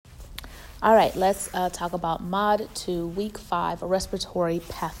All right, let's talk about Mod 2, Week 5, respiratory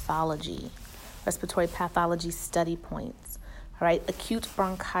pathology. Respiratory pathology study points. All right, acute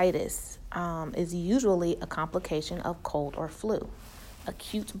bronchitis is usually a complication of cold or flu.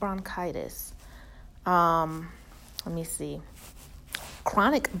 Acute bronchitis. Let me see.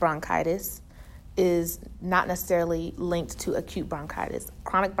 Chronic bronchitis is not necessarily linked to acute bronchitis.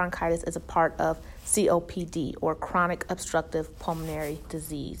 Chronic bronchitis is a part of COPD, or chronic obstructive pulmonary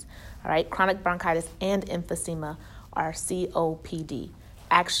disease. All right, chronic bronchitis and emphysema are COPD.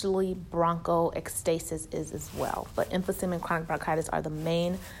 Actually, bronchoectasis is as well, but emphysema and chronic bronchitis are the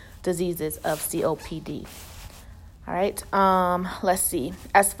main diseases of COPD. All right, let's see.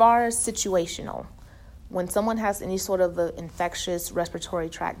 As far as situational, when someone has any sort of infectious respiratory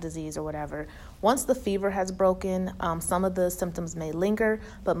tract disease or whatever, once the fever has broken, some of the symptoms may linger,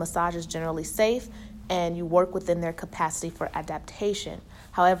 but massage is generally safe and you work within their capacity for adaptation.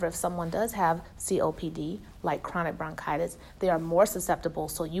 However, if someone does have COPD, like chronic bronchitis, they are more susceptible,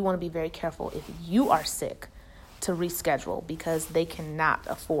 so you want to be very careful if you are sick to reschedule, because they cannot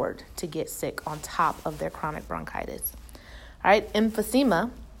afford to get sick on top of their chronic bronchitis. All right,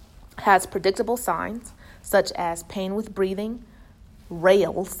 emphysema has predictable signs such as pain with breathing,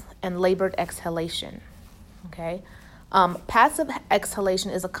 rales, and labored exhalation. Okay, passive exhalation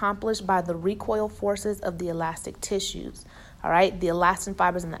is accomplished by the recoil forces of the elastic tissues. All right, the elastin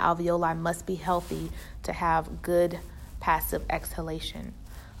fibers in the alveoli must be healthy to have good passive exhalation.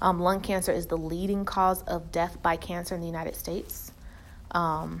 Lung cancer is the leading cause of death by cancer in the United States.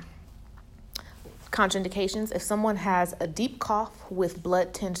 Contraindications: if someone has a deep cough with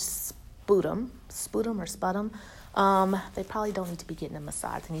blood-tinged sputum, they probably don't need to be getting a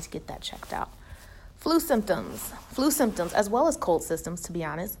massage. They need to get that checked out. Flu symptoms, as well as cold symptoms, to be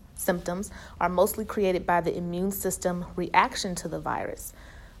honest, symptoms are mostly created by the immune system reaction to the virus.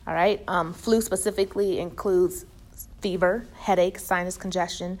 All right, flu specifically includes fever, headache, sinus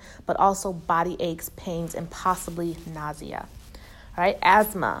congestion, but also body aches, pains, and possibly nausea. All right,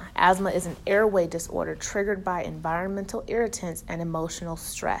 asthma. Asthma is an airway disorder triggered by environmental irritants and emotional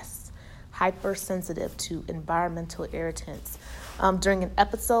stress. Hypersensitive to environmental irritants. During an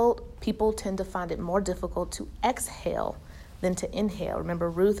episode, people tend to find it more difficult to exhale than to inhale. Remember,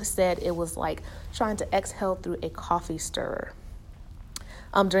 Ruth said it was like trying to exhale through a coffee stirrer.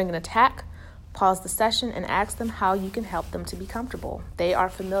 During an attack, pause the session and ask them how you can help them to be comfortable. They are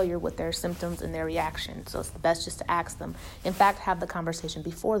familiar with their symptoms and their reaction, so it's best just to ask them. In fact, have the conversation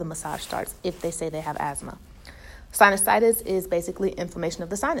before the massage starts if they say they have asthma. Sinusitis is basically inflammation of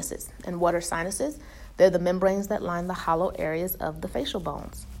the sinuses. And what are sinuses? They're the membranes that line the hollow areas of the facial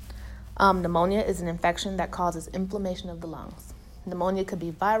bones. Pneumonia is an infection that causes inflammation of the lungs. Pneumonia could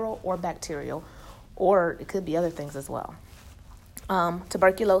be viral or bacterial, or it could be other things as well.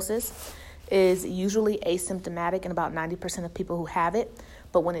 Tuberculosis is usually asymptomatic in about 90% of people who have it,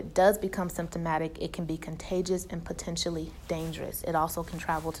 but when it does become symptomatic, it can be contagious and potentially dangerous. It also can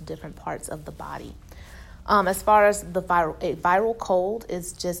travel to different parts of the body. As far as a viral cold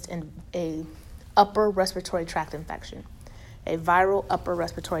is just a upper respiratory tract infection. A viral upper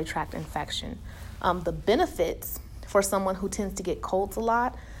respiratory tract infection. The benefits for someone who tends to get colds a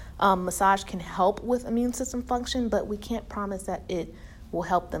lot, massage can help with immune system function, but we can't promise that it will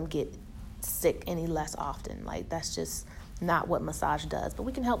help them get sick any less often. Like, that's just not what massage does, but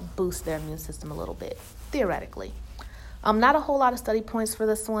we can help boost their immune system a little bit, theoretically. Not a whole lot of study points for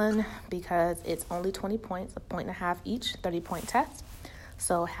this one because it's only 20 points, a point and a half each, 30-point test.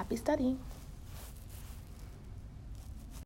 So happy studying.